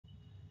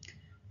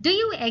Do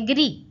you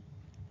agree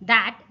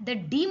that the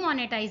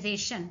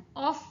demonetization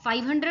of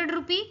 500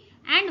 rupee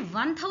and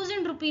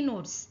 1000 rupee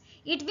notes,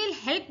 it will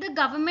help the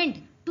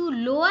government to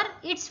lower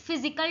its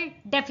fiscal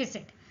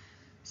deficit?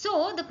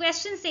 So the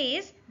question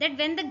says that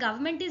when the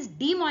government is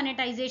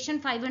demonetization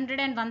 500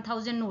 and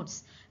 1000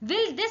 notes,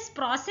 will this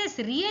process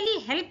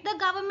really help the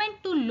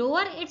government to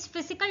lower its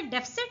fiscal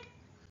deficit?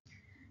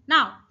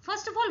 Now,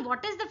 first of all,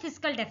 what is the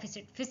fiscal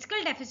deficit? Fiscal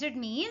deficit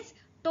means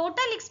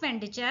total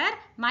expenditure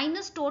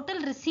minus total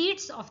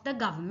receipts of the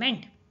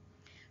government.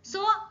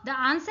 So the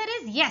answer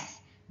is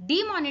yes,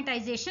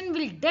 demonetization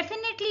will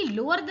definitely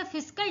lower the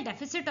fiscal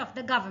deficit of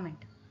the government.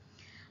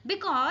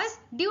 Because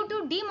due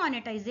to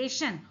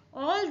demonetization,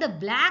 all the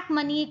black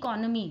money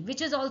economy,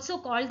 which is also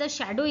called the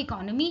shadow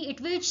economy,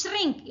 it will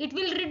shrink, it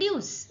will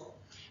reduce.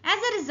 As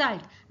a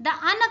result, the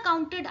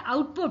unaccounted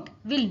output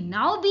will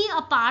now be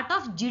a part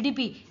of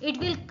GDP. It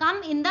will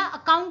come in the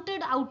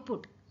accounted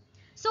output.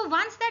 So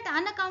once that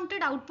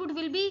unaccounted output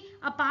will be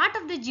a part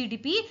of the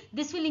GDP,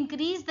 this will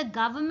increase the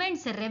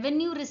government's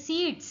revenue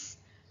receipts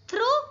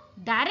through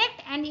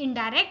direct and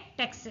indirect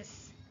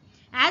taxes.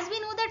 As we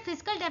know that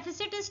fiscal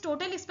deficit is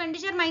total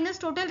expenditure minus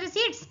total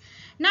receipts.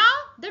 Now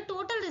the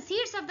total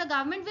receipts of the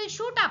government will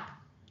shoot up.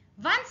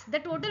 Once the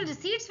total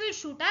receipts will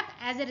shoot up,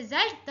 as a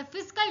result, the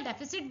fiscal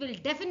deficit will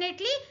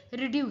definitely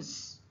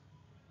reduce.